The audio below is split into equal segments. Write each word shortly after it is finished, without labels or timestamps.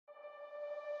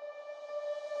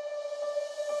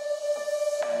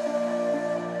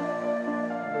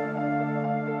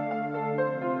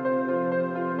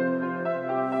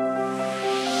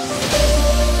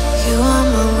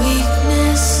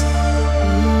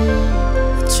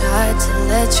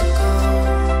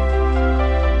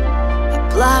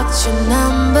blocked your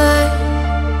number.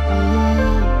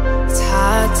 It's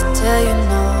hard to tell you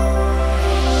no.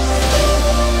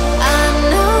 I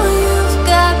know you've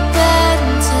got bad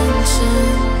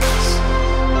intentions.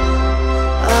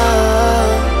 Oh,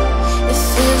 it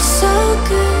feels so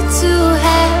good to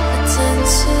have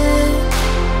attention.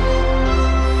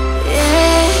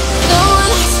 Yeah, no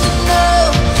one has to know.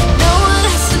 No one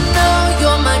has to know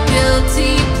you're my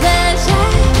guilty pleasure.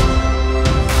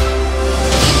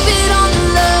 Keep it on the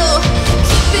low.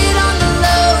 Keep it on the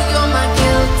low. You're my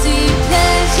guilty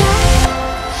pleasure.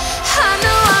 I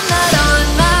know I'm not on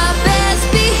my best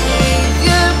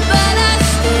behavior, but I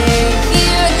stay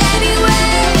here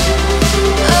anyway.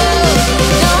 Oh,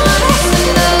 no one has to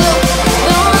know.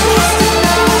 No one has to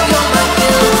know you're my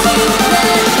guilty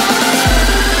pleasure.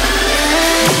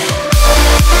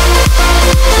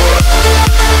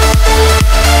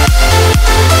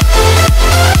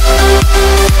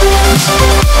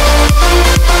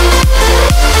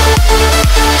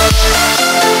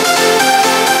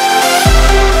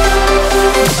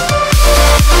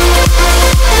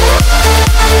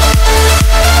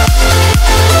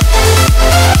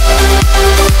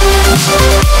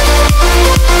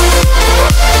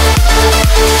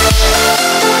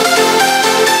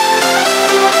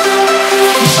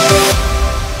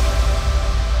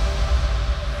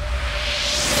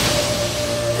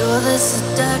 You're the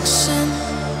seduction.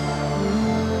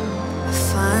 I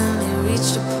finally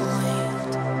reached a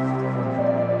point.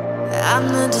 I'm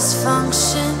the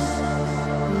dysfunction.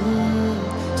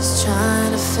 Just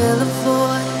trying to fill a void.